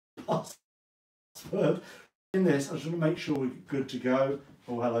But in this, I just want to make sure we're good to go.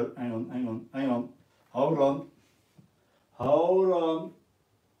 Oh, hello, hang on. Hold on.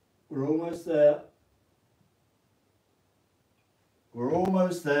 We're almost there. We're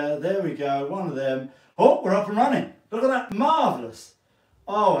almost there. There we go, one of them. Oh, we're up and running. Look at that, marvellous.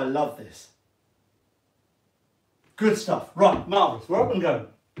 Oh, I love this. Good stuff. Right, marvellous. We're up and going.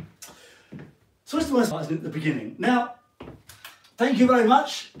 So it's the most at the beginning. Now, thank you very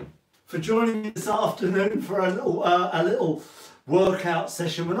much for joining me this afternoon for a little workout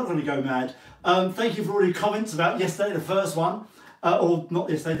session. We're not going to go mad. Thank you for all your comments about yesterday, the first one. Or not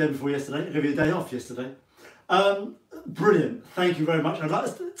yesterday, the day before yesterday. I gave you a day off yesterday. Brilliant. Thank you very much. I'd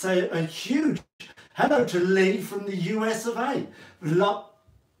like to say a huge hello to Lee from the US of A.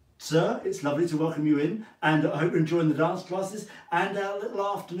 Sir, it's lovely to welcome you in, and I hope you're enjoying the dance classes and our little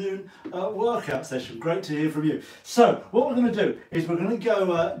afternoon workout session. Great to hear from you. So, what we're going to do is we're going to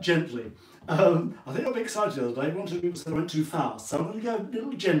go gently. I think I got a bit excited the other day. One or two people said I went too fast, so I'm going to go a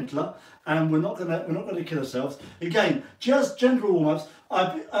little gentler, and we're not going to kill ourselves. Again, just gentle warm-ups.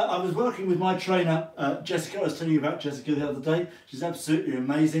 I was working with my trainer Jessica. I was telling you about Jessica the other day. She's absolutely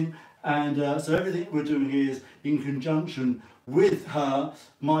amazing, and so everything we're doing here is in conjunction with her,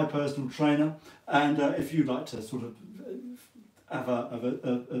 my personal trainer. And if you'd like to sort of have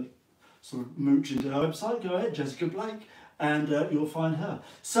a sort of mooch into her website, go ahead, Jessica Blake, and you'll find her.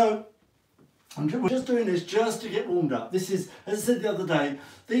 So we're just doing this just to get warmed up. This is, as I said the other day,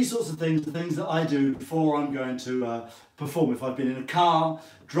 these sorts of things are things that I do before I'm going to perform. If I've been in a car,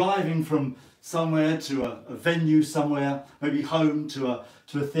 driving from somewhere to a venue somewhere, maybe home to a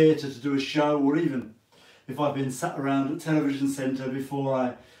theatre to do a show, or even if I've been sat around at television centre before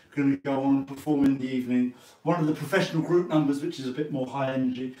I'm going to go on and perform in the evening, one of the professional group numbers, which is a bit more high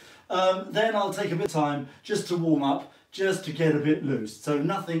energy, then I'll take a bit of time just to warm up, just to get a bit loose. So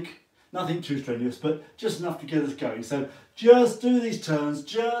nothing too strenuous, but just enough to get us going. So just do these turns,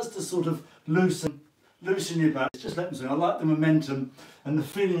 just to sort of loosen your back. Just let them swing. I like the momentum and the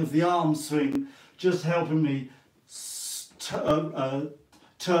feeling of the arm swing, just helping me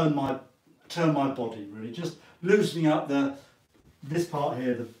turn my body, really. Just loosening up this part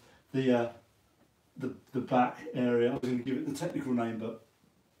here, the back area. I was going to give it the technical name, but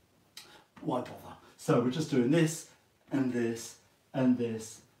why bother? So we're just doing this and this and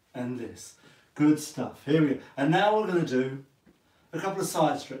this and this. Good stuff. Here we go. And now we're going to do a couple of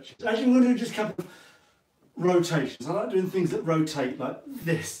side stretches. Actually, we're going to do just a couple of rotations. I like doing things that rotate like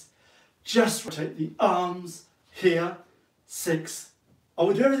this. Just rotate the arms here. 6. I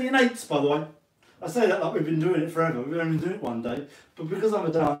will do everything in 8s, by the way. I say that like we've been doing it forever. We've only been doing it one day. But because I'm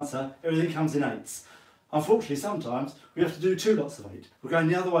a dancer, everything comes in 8s. Unfortunately, sometimes we have to do 2 lots of 8. We're going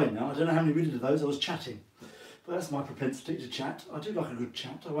the other way now. I don't know how many we did of those. I was chatting. But that's my propensity to chat. I do like a good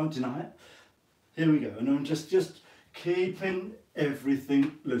chat. I won't deny it. Here we go. And I'm just keeping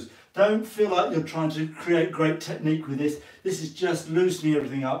everything loose. Don't feel like you're trying to create great technique with this. This is just loosening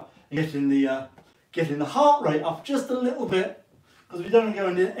everything up and getting the heart rate up just a little bit, because we don't want to go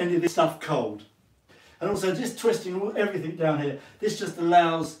into any of this stuff cold. And also just twisting everything down here. This just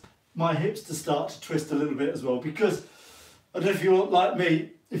allows my hips to start to twist a little bit as well, because I don't know if you're like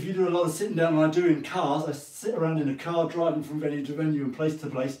me, if you do a lot of sitting down, and I do in cars, I sit around in a car driving from venue to venue and place to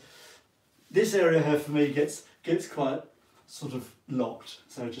place. This area here for me gets quite sort of locked.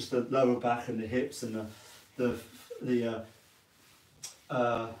 So just the lower back and the hips and the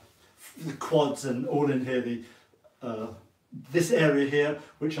quads and all in here. This area here,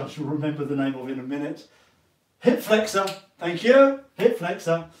 which I shall remember the name of in a minute. Hip flexor, thank you, hip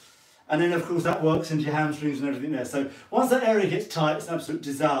flexor. And then of course that works into your hamstrings and everything there. So once that area gets tight, it's an absolute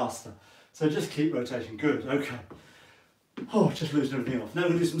disaster. So just keep rotating, good, okay. Oh, just loosen everything off. Now we're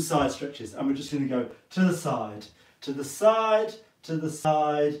going to do some side stretches, and we're just going to go to the side, to the side, to the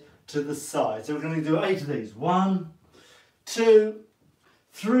side, to the side. So we're going to do 8 of these. 1, 2,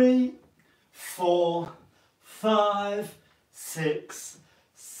 3, 4, 5, 6,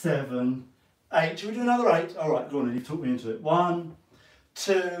 7, 8. Should we do another 8? All right, go on then, you've talked me into it. 1,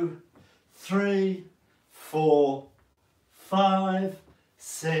 2, 3, 4, 5,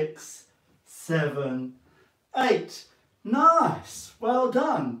 6, 7, 8. Nice, well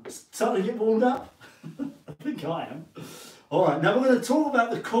done. Starting to get warmed up? I think I am. All right, now we're going to talk about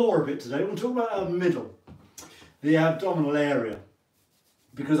the core a bit today. We're going to talk about our middle, the abdominal area,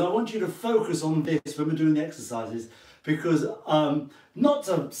 because I want you to focus on this when we're doing the exercises, because not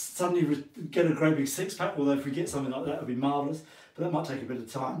to suddenly get a great big 6-pack, although if we get something like that, it would be marvellous, but that might take a bit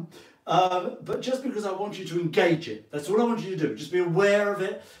of time. but just because I want you to engage it. That's all I want you to do. Just be aware of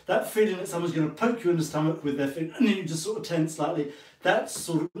it. That feeling that someone's going to poke you in the stomach with their feet, and then you just sort of tense slightly. That's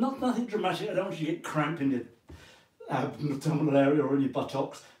sort of nothing dramatic. I don't want you to get cramp in the abdominal area or in your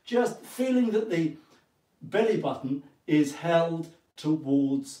buttocks. Just feeling that the belly button is held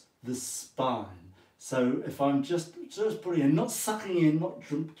towards the spine. So if I'm just putting in, not sucking in, not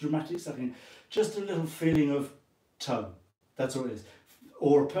dramatic sucking in, just a little feeling of tone. That's all it is.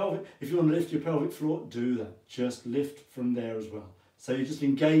 Or a pelvic, if you want to lift your pelvic floor, do that. Just lift from there as well. So you just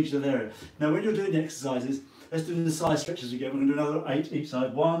engage that area. Now when you're doing the exercises, let's do the side stretches again. We're going to do another 8 each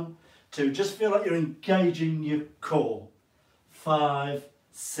side. 1, 2, just feel like you're engaging your core. 5,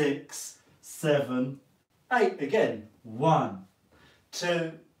 6, 7, 8. Again. 1,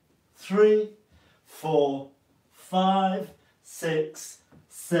 2, 3, 4, 5, 6,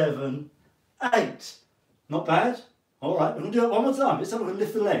 7, 8. Not bad. All right, we're going to do it one more time. This time we're going to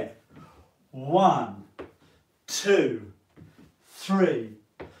lift the leg. 1, 2, 3,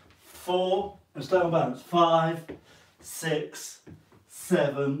 4, and stay on balance. 5, 6,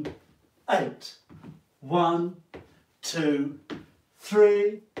 7, 8. 1, 2,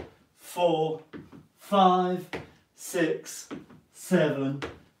 3, 4, 5, 6, 7,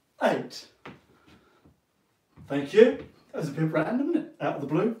 8. Thank you. That was a bit random, isn't it? Out of the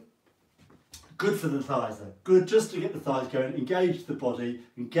blue. Good for the thighs though. Good just to get the thighs going, engage the body,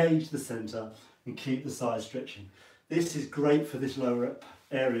 engage the centre, and keep the sides stretching. This is great for this lower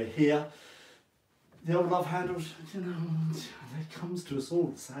area here. The old love handles, you know, it comes to us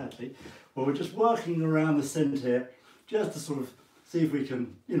all, sadly. Well, we're just working around the centre here, just to sort of see if we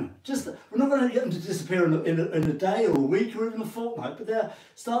can, you know, we're not going to get them to disappear in a day or a week or even a fortnight, but they'll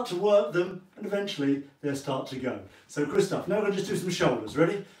start to work them and eventually they'll start to go. So good stuff. Now we're going to just do some shoulders.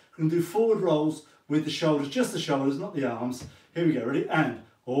 Ready? We're going to do forward rolls with the shoulders, just the shoulders, not the arms. Here we go, ready? And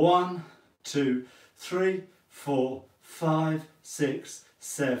 1, 2, 3, 4, 5, 6,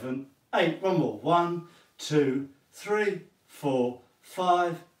 7, 8. One more. 1, 2, 3, 4,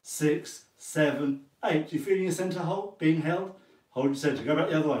 5, 6, 7, 8. Do you feel your centre being held? Hold your centre. Go back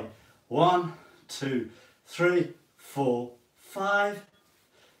the other way. 1, 2, 3, 4, 5,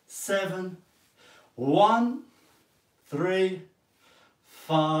 7. 1, 3,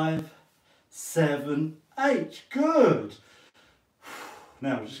 5, 7, 8. Good.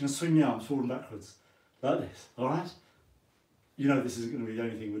 Now we're just going to swing the arms forward and backwards like this. All right. You know this isn't going to be the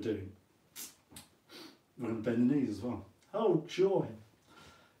only thing we're doing. We're going to bend the knees as well. Oh joy.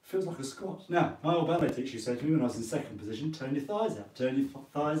 Feels like a squat. Now, my old ballet teacher said to me when I was in second position, turn your thighs out. Turn your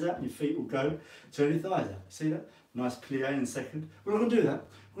thighs out and your feet will go. Turn your thighs out. See that? Nice plie in second. We're not going to do that.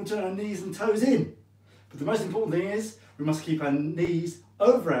 We're going to turn our knees and toes in. But the most important thing is we must keep our knees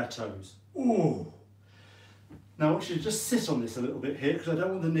over our toes. Ooh. Now I want you to just sit on this a little bit here because I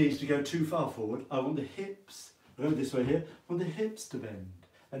don't want the knees to go too far forward. I want the hips, go this way here, I want the hips to bend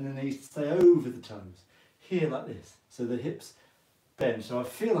and the knees to stay over the toes. Here like this. So the hips bend. So I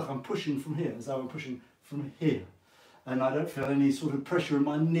feel like I'm pushing from here, as though I'm pushing from here. And I don't feel any sort of pressure in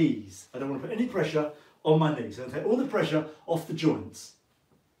my knees. I don't want to put any pressure on my knees. So I take all the pressure off the joints.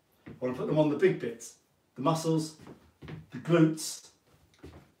 I want to put them on the big bits. The muscles, the glutes,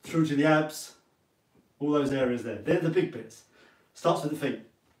 through to the abs, all those areas there. They're the big bits. Starts with the feet.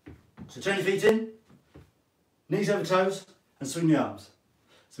 So turn your feet in, knees over toes, and swing the arms.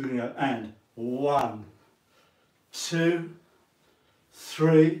 So we're going to go and 1, 2,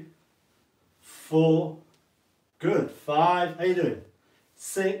 3, 4, good, 5, how you doing?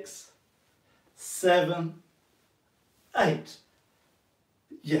 6, 7, 8.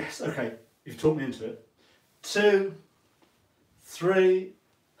 Yes, okay, you've talked me into it. 2, 3,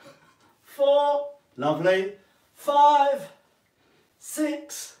 4, lovely, 5,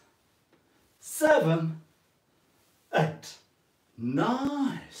 6, 7, 8.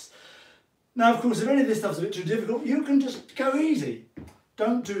 Nice. Now, of course, if any of this stuff's a bit too difficult, you can just go easy.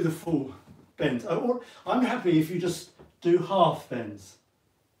 Don't do the full bends. I'm happy if you just do half bends.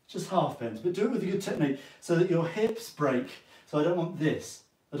 Just half bends, but do it with a good technique so that your hips break. So I don't want this.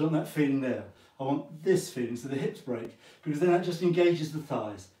 I don't want that feeling there. I want this feeling, so the hips break, because then that just engages the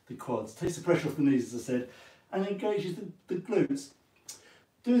thighs, the quads, takes the pressure off the knees, as I said, and engages the glutes.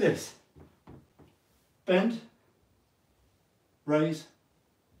 Do this. Bend, raise,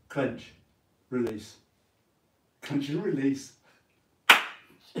 clench, release. Clench and release.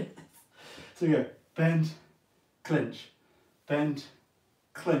 Yes. So we go bend, clench,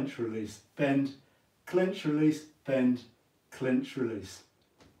 release, bend, clench, release, bend, clench, release.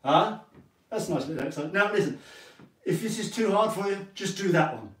 Ah? That's a nice little exercise. Now listen, if this is too hard for you, just do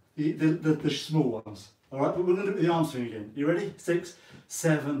that one, the small ones. All right, but we're going to do it with the arm swing again. You ready? 6,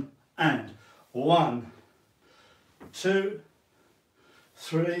 7, and 1, 2,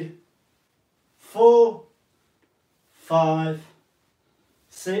 3, 4, 5,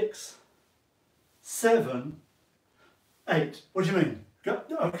 6, 7, 8. What do you mean? Go,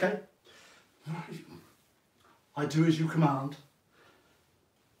 okay. I do as you command.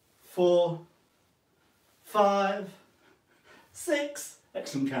 4, 5, 6.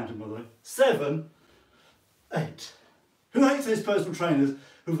 Excellent counting, by the way. 7, 8. Who hates those personal trainers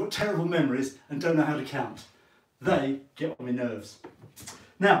who've got terrible memories and don't know how to count? They get on my nerves.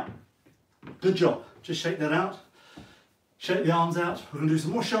 Now, good job. Just shake that out. Shake the arms out. We're going to do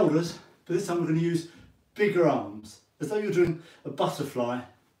some more shoulders, but this time we're going to use bigger arms, as though you're doing a butterfly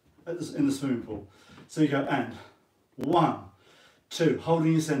in the swimming pool. So you go and 1, 2,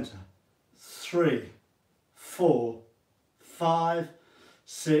 holding your centre, 3, 4, 5,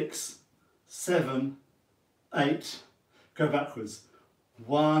 6, 7, 8. Go backwards.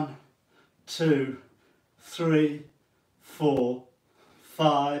 1, 2, 3, 4,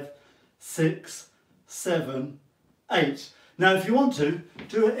 5, 6, 7, 8. Now if you want to,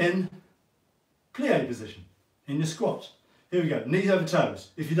 do it in plie position, in your squat. Here we go, knees over toes.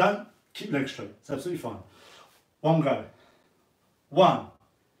 If you don't, keep legs straight, it's absolutely fine. One go. 1,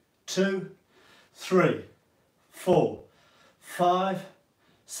 2, 3, 4, 5,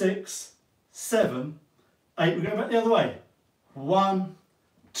 6, 7, 8. We go back the other way. 1,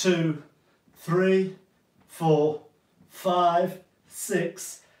 2, 3, 4, 5,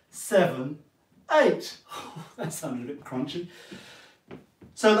 6, 7, 8. Oh, that sounded a bit crunchy.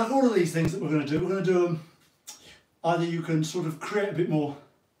 So like all of these things that we're going to do them, either you can sort of create a bit more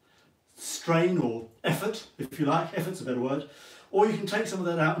strain or effort, if you like, effort's a better word, or you can take some of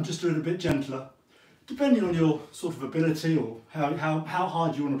that out and just do it a bit gentler, depending on your sort of ability or how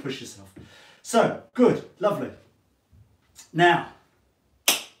hard you want to push yourself. So, good, lovely. Now,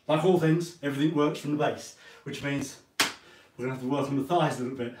 like all things, everything works from the base, which means we're going to have to work on the thighs a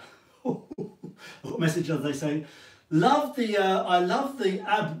little bit. I've got a message the other day saying, I love the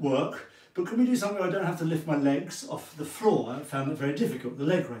ab work, but can we do something where I don't have to lift my legs off the floor? I found that very difficult, the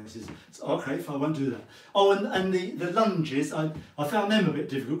leg raises. So, okay, fine, I won't do that. Oh, and the lunges, I found them a bit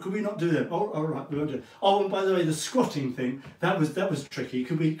difficult. Could we not do them? Oh, all right, we won't do it. Oh, and by the way, the squatting thing, that was tricky.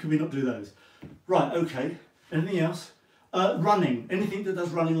 Could we not do those? Right, okay. Anything else? Running, anything that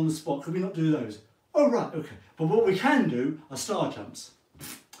does running on the spot, could we not do those? Oh, right, okay. But what we can do are star jumps.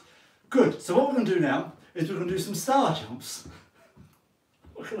 Good, so what we're going to do now is we're going to do some star jumps.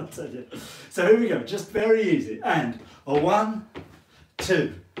 What can I tell you? So here we go, just very easy. And a 1,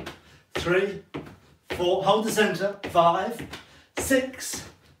 2, 3, 4, hold the centre, 5, 6,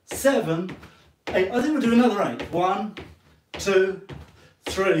 7, 8. I think we'll do another 8. 1, 2,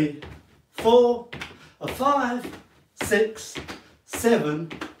 3, 4, 5, 6,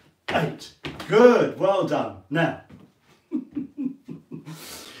 7, 8. Good, well done. Now,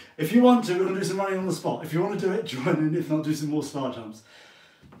 if you want to, we're going to do some running on the spot. If you want to do it, join in. If not, do some more star jumps.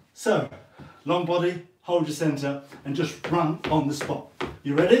 So, long body, hold your centre, and just run on the spot.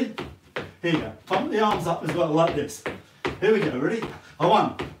 You ready? Here you go. Pump the arms up as well, like this. Here we go, ready?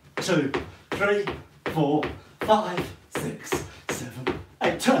 1, 2, 3, 4, 5, 6, 7,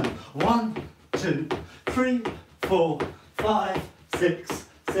 8. Turn. 1, 2, 3, 4, 5, 6,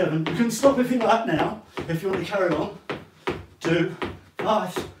 7. You can stop if you like now, if you want to carry on. 2,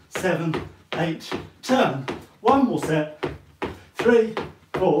 5, 7, 8. Turn. One more set. 3,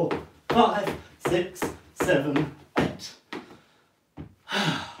 4, 5, 6, 7, 8.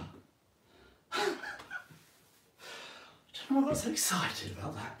 I don't know, I got so excited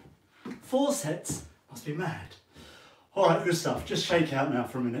about that. 4 sets, must be mad. All right, good stuff. Just shake out now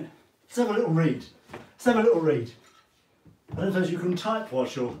for a minute. Let's have a little read. Let's have a little read. I don't suppose you can type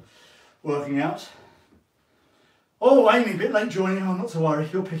whilst you're working out. Oh, Amy, a bit late joining. Oh, not to worry,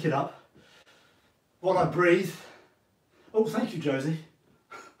 you'll pick it up. While I breathe. Oh, thank you, Josie.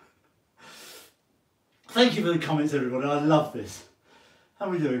 Thank you for the comments, everybody. I love this. How are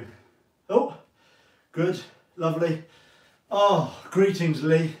we doing? Oh, good, lovely. Oh, greetings,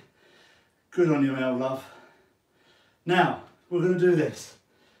 Lee. Good on you, my old love. Now, we're going to do this.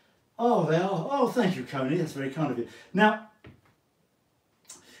 Oh, they are. Oh, thank you, Coney. That's very kind of you. Now,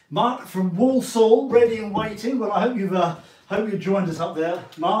 Mark from Walsall, ready and waiting. Well, I hope you've joined us up there,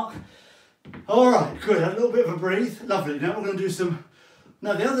 Mark. All right, good. Had a little bit of a breathe. Lovely. Now we're going to do some.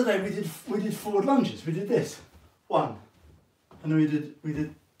 Now the other day we did forward lunges. We did this 1, and then we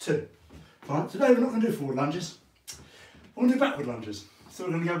did 2. All right. Today we're not going to do forward lunges. We're going to do backward lunges. So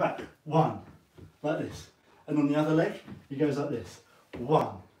we're going to go back 1, like this, and on the other leg he goes like this 1.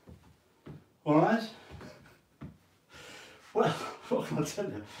 All right. Well, what can I tell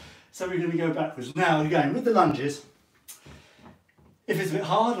you? So we're going to go backwards. Now again, with the lunges, if it's a bit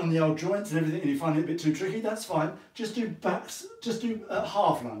hard on the old joints and everything and you find it a bit too tricky, that's fine. Just do backs, just do a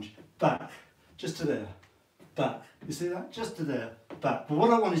half lunge, back, just to there, back. You see that? Just to there, back. But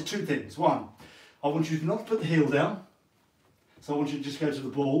what I want is two things. One, I want you not to put the heel down. So I want you to just go to the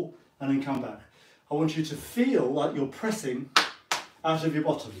ball and then come back. I want you to feel like you're pressing out of your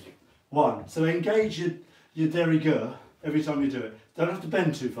bottom. One, so engage your derriere every time you do it. Don't have to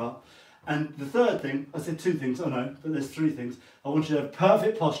bend too far. And the third thing, I said two things, I know, but there's three things. I want you to have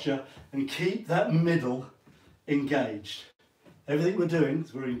perfect posture and keep that middle engaged. Everything we're doing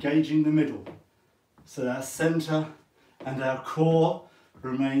is we're engaging the middle. So our centre and our core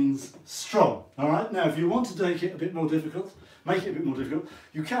remains strong. All right, now if you want to make it a bit more difficult,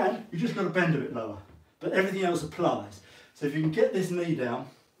 you can, you just got to bend a bit lower. But everything else applies. So if you can get this knee down,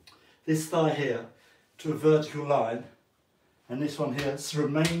 this thigh here, to a vertical line, and this one here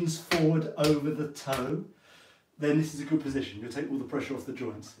remains forward over the toe, then this is a good position. You'll take all the pressure off the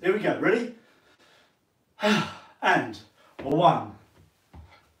joints. Here we go, ready? And 1,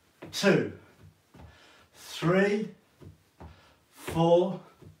 2, 3, 4,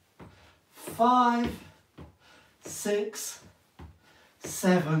 5, 6,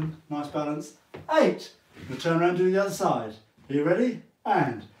 7, nice balance, 8. We'll turn around and do the other side. Are you ready?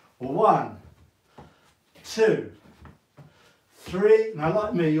 And 1, 2, 3. Now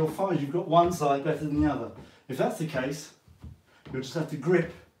like me, you'll find you've got one side better than the other. If that's the case, you'll just have to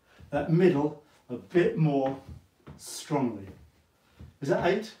grip that middle a bit more strongly. Is that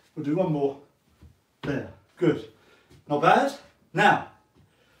 8? We'll do one more. There, good. Not bad. Now,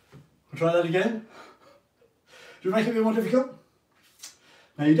 we'll try that again. Do you make it a bit more difficult?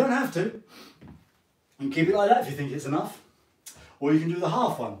 Now you don't have to. And keep it like that if you think it's enough. Or you can do the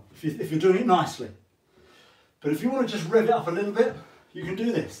half one if you're doing it nicely. But if you want to just rev it up a little bit, you can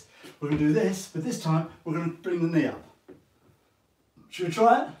do this. We're going to do this, but this time we're going to bring the knee up. Should we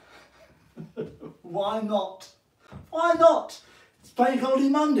try it? Why not? Why not? It's Bank Holiday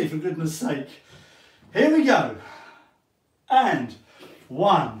Monday, for goodness sake. Here we go. And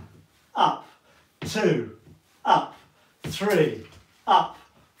 1, up, 2, up, 3, up,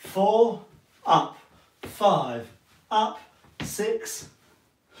 4, up, 5, up, 6,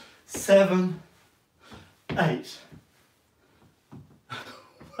 7, 8.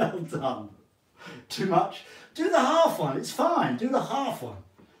 Well done. Too much? Do the half one, it's fine. Do the half one.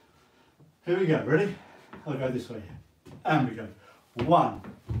 Here we go, ready? I'll go this way. And we go. 1,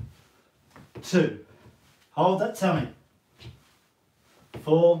 2. Hold that tummy.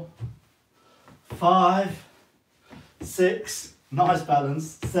 4, 5, 6. Nice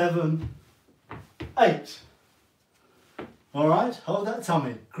balance. 7, 8. All right, hold that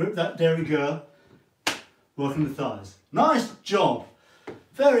tummy. Grip that derriere. Working the thighs. Nice job.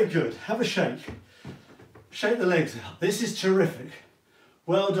 Very good. Have a shake. Shake the legs out. This is terrific.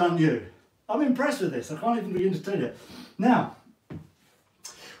 Well done you. I'm impressed with this. I can't even begin to tell you. Now,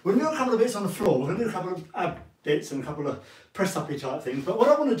 we're going to do a couple of bits on the floor. We're going to do a couple of ab bits and a couple of press-uppy type things. But what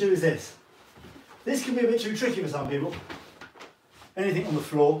I want to do is this. This can be a bit too tricky for some people. Anything on the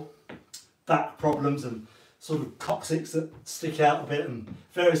floor, back problems and sort of coccyx that stick out a bit and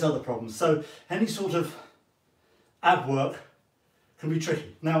various other problems. So any sort of ab work can be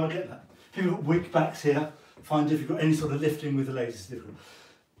tricky. Now I get that. People got weak backs here, find difficult, any sort of lifting with the legs is difficult.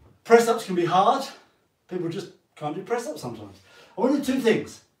 Press ups can be hard. People just can't do press ups sometimes. I want to do two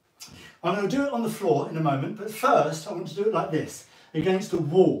things. I'm going to do it on the floor in a moment, but first I want to do it like this, against a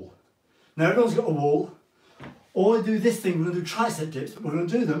wall. Now everyone's got a wall. Or I do this thing, we're going to do tricep dips, but we're going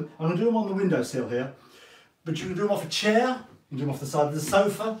to do them, I'm going to do them on the windowsill here, but you can do them off a chair, you can do them off the side of the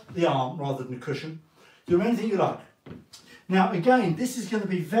sofa, the arm rather than a cushion. Do them anything you like. Now again, this is going to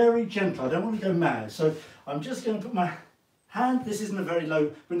be very gentle. I don't want to go mad, so I'm just going to put my hand, this isn't a very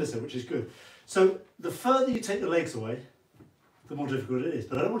low windowsill, which is good. So the further you take the legs away, the more difficult it is.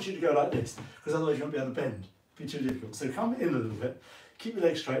 But I don't want you to go like this, because otherwise you won't be able to bend. It'll be too difficult. So come in a little bit, keep your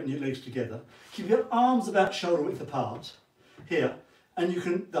legs straight and your legs together. Keep your arms about shoulder width apart, here. And you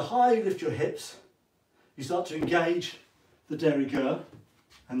can, the higher you lift your hips, you start to engage the derriere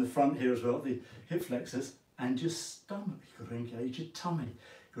and the front here as well, the hip flexors, and your stomach. You've got to engage your tummy.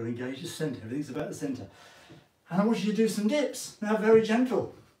 You've got to engage your centre. Everything's about the centre. And I want you to do some dips. Now very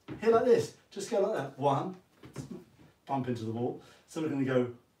gentle. Here like this. Just go like that. 1. Bump into the wall. So we're going to go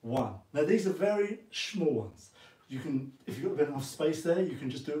 1. Now these are very small ones. You can, if you've got a bit enough space there, you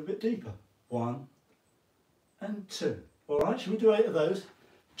can just do it a bit deeper. 1 and 2. All right, shall we do 8 of those?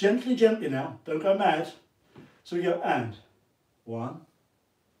 Gently, gently now. Don't go mad. So we go and 1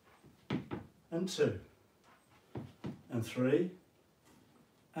 and 2 and 3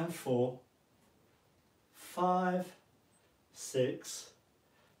 and 4, 5, 6,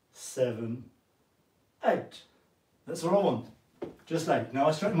 7, 8. That's all I want. Just 8. Now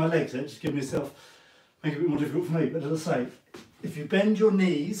I straighten my legs there, just give myself, make it a bit more difficult for me, but as I say, if you bend your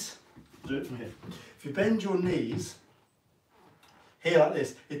knees, do it from here. If you bend your knees here like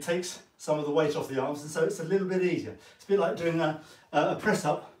this, it takes some of the weight off the arms, and so it's a little bit easier. It's a bit like doing a press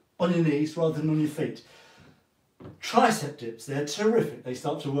up on your knees rather than on your feet. Tricep dips, they're terrific. They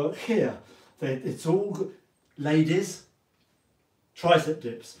start to work here. It's all good. Ladies, tricep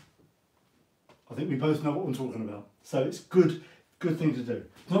dips. I think we both know what I'm talking about. So it's good thing to do.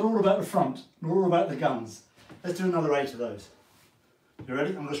 It's not all about the front, not all about the guns. Let's do another 8 of those. You ready?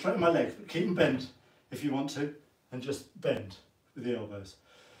 I'm going to straighten my legs, but keep them bent if you want to, and just bend with the elbows.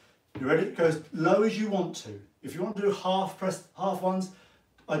 You ready? Go as low as you want to. If you want to do half ones,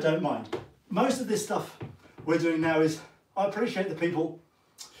 I don't mind. Most of this stuff we're doing now is, I appreciate that people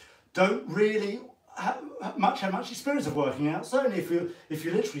don't really have much experience of working out. Certainly if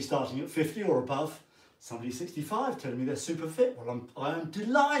you're literally starting at 50 or above, somebody 65 telling me they're super fit. Well, I am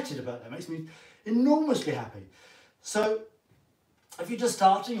delighted about that. It makes me enormously happy. So if you're just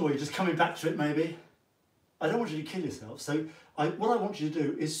starting or you're just coming back to it maybe, I don't want you to kill yourself. So what I want you to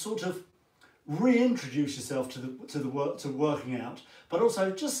do is sort of reintroduce yourself to working out, but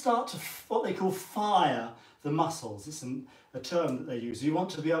also just start to what they call fire the muscles. This is a term that they use. You want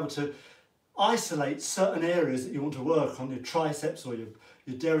to be able to isolate certain areas that you want to work on, your triceps or your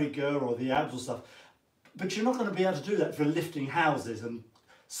derriere or the abs or stuff. But you're not going to be able to do that for lifting houses and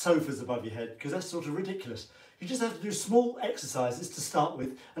sofas above your head, because that's sort of ridiculous. You just have to do small exercises to start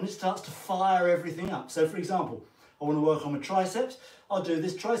with, and it starts to fire everything up. So for example, I want to work on my triceps. I'll do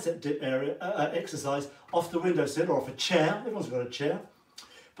this tricep dip area exercise off the windowsill or off a chair. Everyone's got a chair.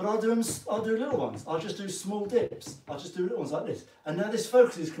 But I'll do little ones. I'll just do small dips. I'll just do little ones like this. And now this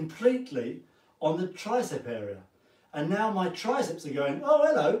focuses completely on the tricep area. And now my triceps are going, oh,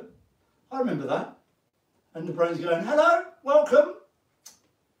 hello, I remember that. And the brain's going, hello, welcome.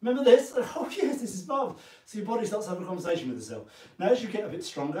 Remember this? Oh yes, this is marvellous. So your body starts having a conversation with itself. Now as you get a bit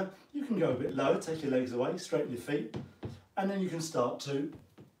stronger, you can go a bit lower, take your legs away, straighten your feet, and then you can start to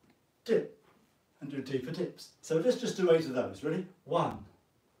dip and do deeper dips. So let's just do 8 of those. Ready? 1,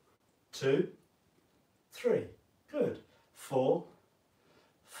 2, 3. Good. 4,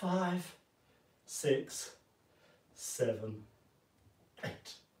 5, 6, 7, 8.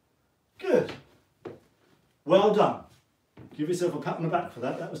 Good. Well done. Give yourself a pat on the back for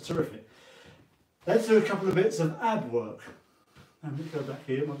that. That was terrific. Let's do a couple of bits of ab work. Let me go back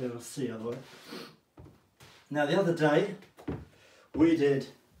here. Might be able to see otherwise. Now the other day we did.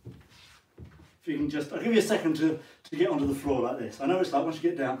 If you can just, I'll give you a second to get onto the floor like this. I know it's like once you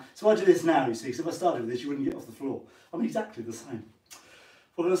get down. So I do this now, you see. Because if I started with this, you wouldn't get off the floor. I'm exactly the same.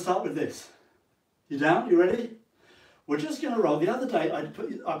 We're going to start with this. You down? You ready? We're just going to roll. The other day I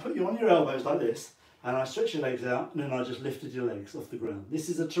put you on your elbows like this. And I stretch your legs out, and then I just lifted your legs off the ground. This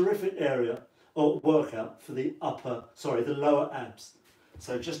is a terrific area or workout for the the lower abs.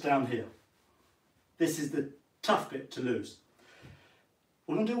 So just down here. This is the tough bit to lose.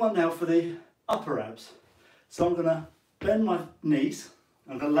 We're going to do one now for the upper abs. So I'm going to bend my knees.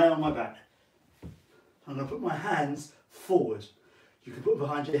 I'm going to lay on my back. I'm going to put my hands forward. You can put them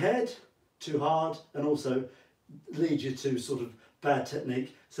behind your head, too hard, and also lead you to sort of bad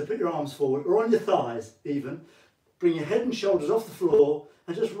technique. So put your arms forward or on your thighs even. Bring your head and shoulders off the floor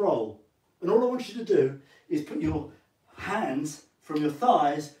and just roll. And all I want you to do is put your hands from your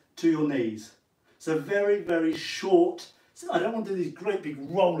thighs to your knees. So very, very short. I don't want to do these great big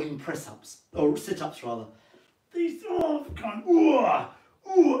rolling press-ups, or sit-ups rather. These, kind of,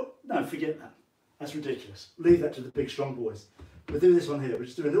 no, forget that. That's ridiculous. Leave that to the big strong boys. We'll do this one here. We're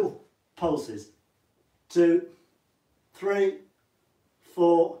just doing little pulses. 2, 3,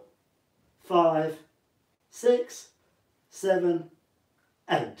 4, 5, 6, 7,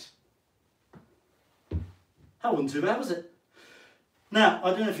 8. That wasn't too bad, was it? Now,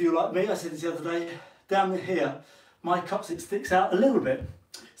 I don't know if you're like me, I said this the other day, down here, my coccyx sticks out a little bit.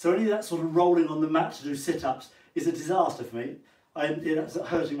 So any of that sort of rolling on the mat to do sit-ups is a disaster for me. It's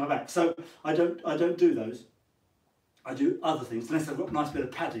hurting my back. So I don't do those. I do other things, unless I've got a nice bit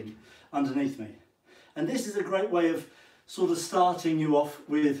of padding underneath me. And this is a great way of sort of starting you off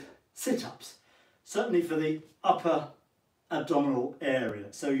with sit-ups, certainly for the upper abdominal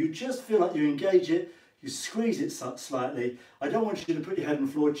area. So you just feel like you engage it, you squeeze it slightly. I don't want you to put your head on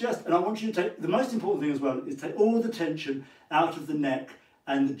the floor and I want you to take, the most important thing as well, is take all the tension out of the neck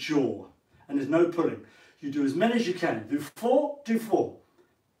and the jaw. And there's no pulling. You do as many as you can. Do 4, do 4.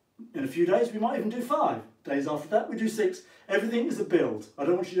 In a few days, we might even do 5. Days after that, we do 6. Everything is a build. I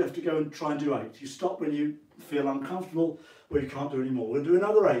don't want you to have to go and try and do 8. You stop when you feel uncomfortable or you can't do any more. We'll do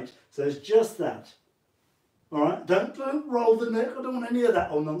another 8. So it's just that. All right? Don't roll the neck. I don't want any of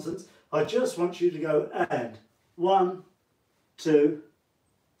that old nonsense. I just want you to go and 1, 2,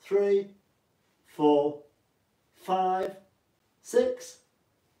 3, 4, 5, 6,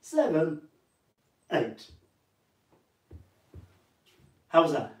 7, 8. How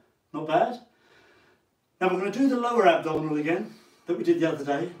was that? Not bad? Now we're going to do the lower abdominal again that we did the other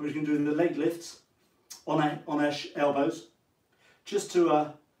day. We're going to do the leg lifts on our elbows, just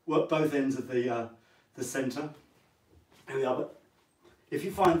to work both ends of the centre. Here we are. But if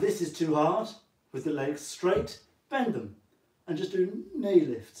you find this is too hard with the legs straight, bend them and just do knee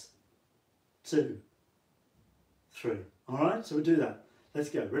lifts. 2, 3. All right, so we'll do that. Let's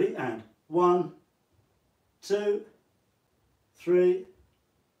go. Ready? And 1, 2, 3,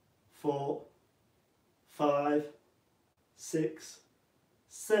 4, 5, 6,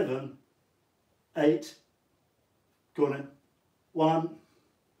 7, 8. Go on in. 1,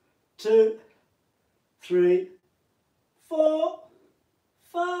 2, 3, 4,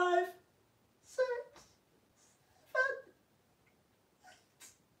 5, 6, 7, 8.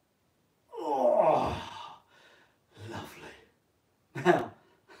 Oh, lovely. Now,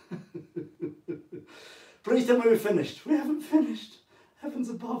 please tell me we're finished. We haven't finished. Heavens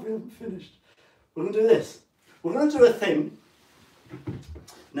above, we haven't finished. We're going to do this. We're going to do a thing.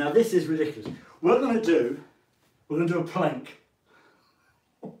 Now this is ridiculous. We're going to do a plank.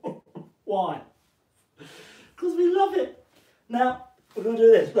 Why? Because we love it. Now, we're going to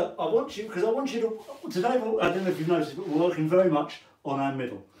do this. Look, I want you to, today, I don't know if you've noticed, but we're working very much on our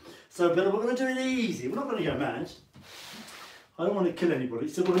middle. So, but we're going to do it easy. We're not going to go mad. I don't want to kill anybody,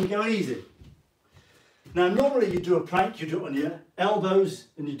 so we're going to go easy. Now, normally you do a plank, you do it on your elbows,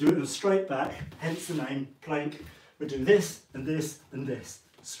 and you do it in a straight back, hence the name plank. We do this, and this, and this.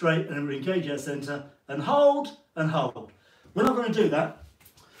 Straight, and then we engage our centre, and hold, and hold. We're not going to do that,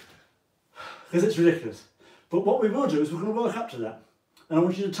 because it's ridiculous. But what we will do is we're going to work up to that. And I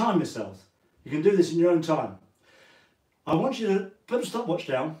want you to time yourselves. You can do this in your own time. I want you to put a stopwatch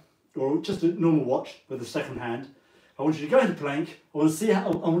down, or just a normal watch with a second hand. I want you to go into plank. I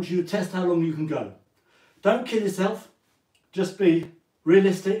want you to test how long you can go. Don't kill yourself. Just be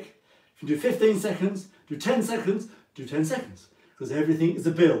realistic. If you do 15 seconds, do 10 seconds, do 10 seconds. Because everything is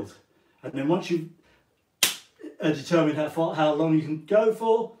a build. And then once you've determined how long you can go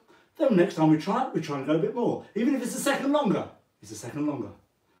for, then next time we try and go a bit more. Even if it's a second longer, it's a second longer.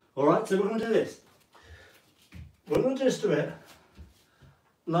 All right, so we're going to do this. We're going to just do it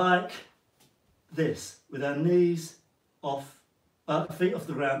like this, with our knees off, feet off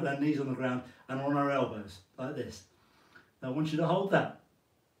the ground, our knees on the ground, and on our elbows, like this. Now I want you to hold that.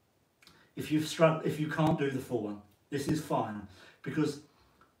 If you can't do the full one, this is fine, because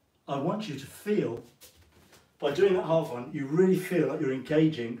I want you to feel, by doing that half one, you really feel like you're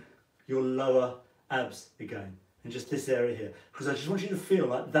engaging your lower abs again, in just this area here, because I just want you to feel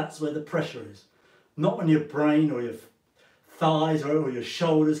like that's where the pressure is, not on your brain or your thighs or your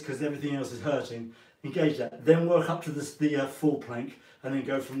shoulders, because everything else is hurting. Engage that, then work up to the full plank, and then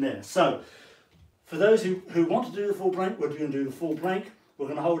go from there. So, for those who want to do the full plank, we're going to do the full plank. We're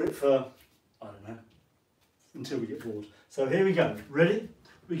going to hold it for, I don't know, until we get bored. So here we go. Ready?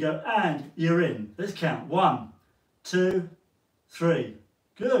 We go, and you're in. Let's count. 1, 2, 3.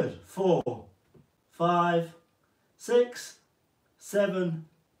 Good. 4, 5, 6, 7.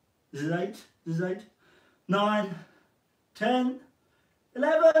 This is 8. This is 8. 9, 10,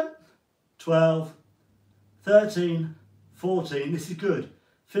 11, 12, 13, 14. This is good.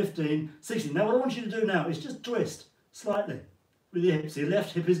 15, 16. Now what I want you to do now is just twist slightly with your hips. Your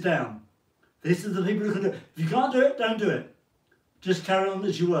left hip is down. This is the people who can do it. If you can't do it, don't do it. Just carry on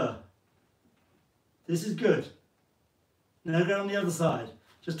as you were. This is good. Now go on the other side.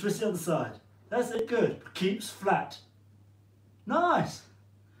 Just twist the other side. That's it, good. Keeps flat. Nice.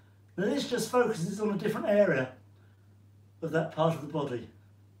 Now this just focuses on a different area of that part of the body.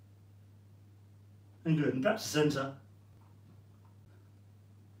 And good. And back to centre.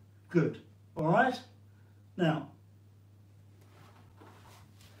 Good. All right? Now,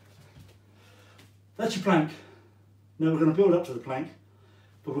 that's your plank. Now we're going to build up to the plank,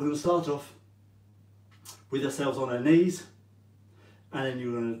 but we're going to start off with ourselves on our knees, and then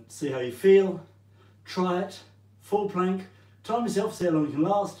you're going to see how you feel, try it, full plank, time yourself, see how long you can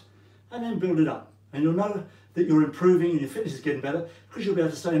last, and then build it up. And you'll know that you're improving and your fitness is getting better because you'll be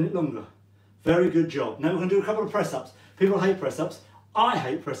able to stay in it longer. Very good job. Now we're going to do a couple of press-ups. People hate press-ups. I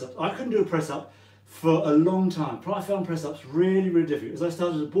hate press-ups. I couldn't do a press-up for a long time. I found press-ups really, really difficult. As I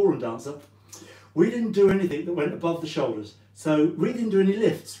started as a ballroom dancer, we didn't do anything that went above the shoulders. So we didn't do any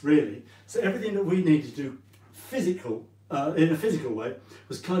lifts, really. So everything that we needed to do physical, in a physical way,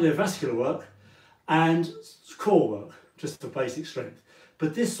 was cardiovascular work and core work, just for basic strength.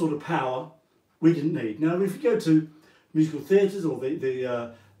 But this sort of power, we didn't need. Now, if you go to musical theatres or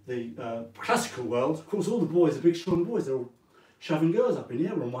the classical world, of course, all the boys are big, strong boys. They're all shoving girls up in the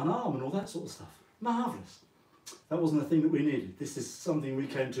air on one arm and all that sort of stuff. Marvellous. That wasn't the thing that we needed. This is something we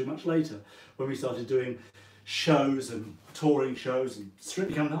came to much later when we started doing shows and touring shows and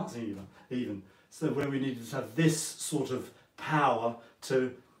Strictly Come Dancing even. So where we needed to have this sort of power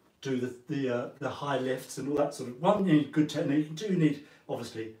to do the high lifts and all that sort of. One, you need good technique, and two, you need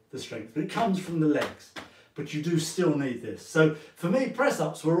obviously the strength. But it comes from the legs. But you do still need this. So for me,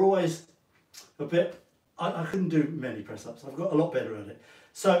 press-ups were always a bit. I couldn't do many press-ups. I've got a lot better at it.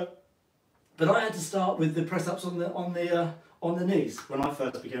 So. But I had to start with the press-ups on the knees when I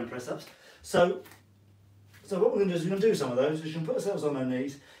first began press-ups. So what we're going to do is we're going to do some of those. We're going to put ourselves on our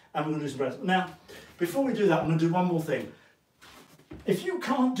knees and we're going to do some press-ups. Now, before we do that, I'm going to do one more thing. If you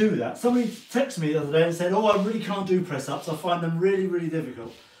can't do that, somebody texted me the other day and said, "Oh, I really can't do press-ups. I find them really, really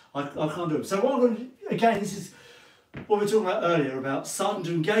difficult. I can't do them." So what I'm going to do, again, this is what we were talking about earlier about starting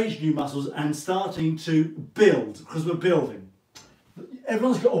to engage new muscles and starting to build, because we're building.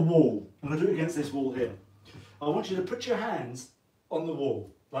 Everyone's got a wall. I'm going to do it against this wall here. I want you to put your hands on the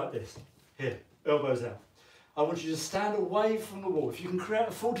wall, like this. Here, elbows out. I want you to stand away from the wall. If you can create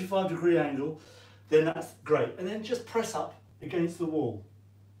a 45-degree angle, then that's great. And then just press up against the wall.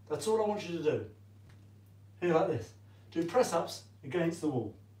 That's all I want you to do. Here, like this. Do press-ups against the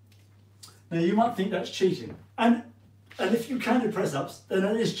wall. Now, you might think that's cheating. And if you can do press-ups, then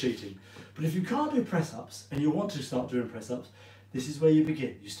it is cheating. But if you can't do press-ups, and you want to start doing press-ups, this is where you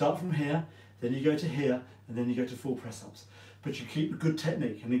begin. You start from here, then you go to here, and then you go to full press-ups. But you keep a good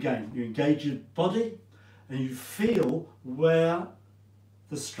technique. And again, you engage your body, and you feel where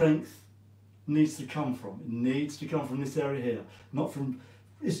the strength needs to come from. It needs to come from this area here, not from.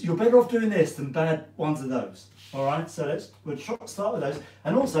 You're better off doing this than bad ones of those. All right. So we'll start with those.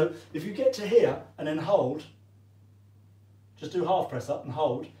 And also, if you get to here and then hold, just do half press up and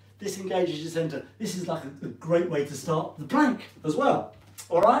hold. This engages your centre. This is like a great way to start the plank as well.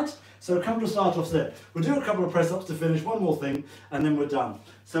 All right? So a couple of start-offs there. We'll do a couple of press-ups to finish, one more thing, and then we're done.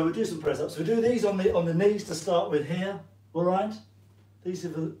 So we'll do some press-ups. We'll do these on the knees to start with here. All right? These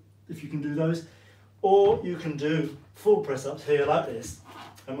are if you can do those. Or you can do full press-ups here like this.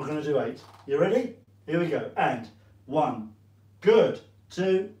 And we're going to do 8. You ready? Here we go. And 1. Good.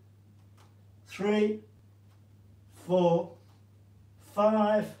 2. 3. 4.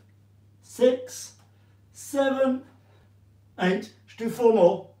 5. 6, 7, 8. Should do 4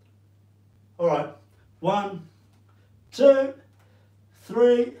 more. All right. 1, 2,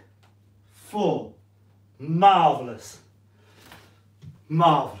 3, 4. Marvellous.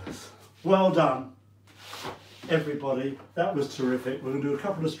 Marvellous. Well done, everybody. That was terrific. We're going to do a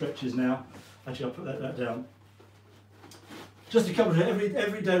couple of stretches now. Actually, I'll put that down. Just a couple of,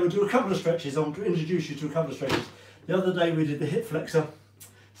 every day we'll do a couple of stretches. I want to introduce you to a couple of stretches. The other day we did the hip flexor.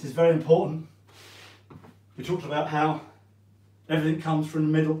 This is very important. We talked about how everything comes from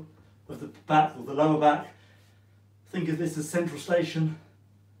the middle of the back or the lower back. Think of this as central station.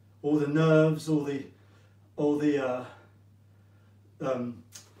 All the nerves, all the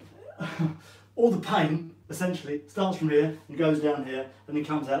pain essentially starts from here and goes down here and then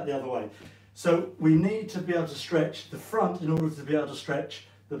comes out the other way. So we need to be able to stretch the front in order to be able to stretch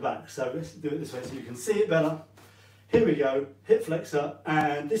the back. So let's do it this way so you can see it better. Here we go, hip flexor,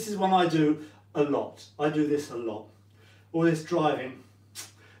 and this is one I do a lot. I do this a lot. All this driving,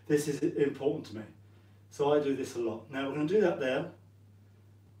 this is important to me. So I do this a lot. Now we're going to do that there.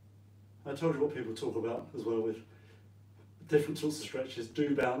 I told you what people talk about as well with different sorts of stretches.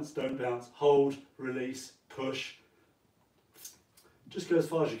 Do bounce, don't bounce, hold, release, push. Just go as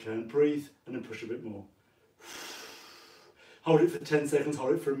far as you can, breathe, and then push a bit more. Hold it for 10 seconds,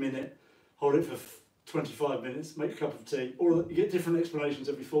 hold it for a minute, hold it for 25 minutes, make a cup of tea. Or you get different explanations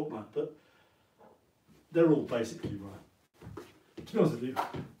every fortnight, but they're all basically right. To be honest with you,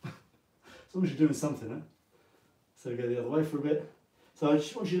 as long as you're doing something, eh? So go the other way for a bit. So I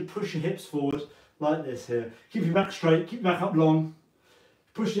just want you to push your hips forward like this here. Keep your back straight, keep your back up long.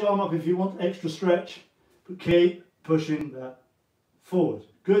 Push the arm up if you want extra stretch, but keep pushing that forward.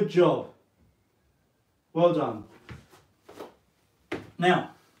 Good job. Well done.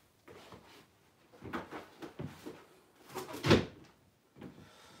 Now,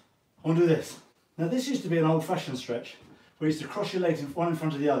 I want to do this. Now this used to be an old-fashioned stretch. where you used to cross your legs one in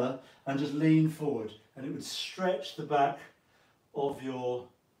front of the other and just lean forward, and it would stretch the back of your,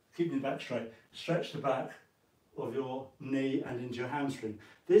 keeping your back straight, stretch the back of your knee and into your hamstring.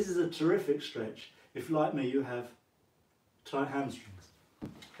 This is a terrific stretch if, like me, you have tight hamstrings.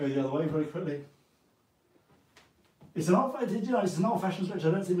 Go the other way very quickly. It's an old-fashioned stretch. I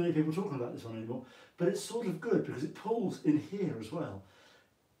don't see many people talking about this one anymore, but it's sort of good because it pulls in here as well,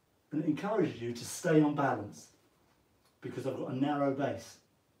 and it encourages you to stay on balance because I've got a narrow base,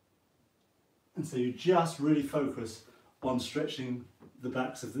 and so you just really focus on stretching the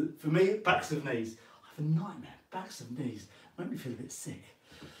backs of the, for me, backs of knees. I have a nightmare. Backs of knees make me feel a bit sick,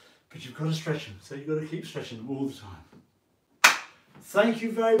 but you've got to stretch them, so you've got to keep stretching them all the time. Thank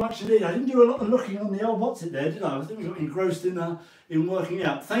you very much indeed. I didn't do a lot of looking on the old what's it there, did I? I think we got engrossed in working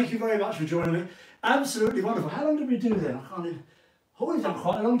out. Thank you very much for joining me. Absolutely wonderful. How long did we do then? I can't even. Oh, we've done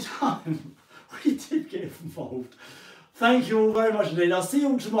quite a long time. We did get involved. Thank you all very much indeed. I'll see you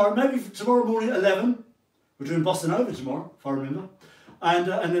all tomorrow. Maybe tomorrow morning at 11. We're doing Boston Over tomorrow, if I remember. And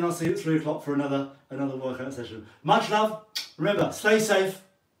then I'll see you at 3 o'clock for another workout session. Much love. Remember, stay safe.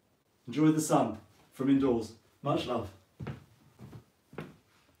 Enjoy the sun from indoors. Much love.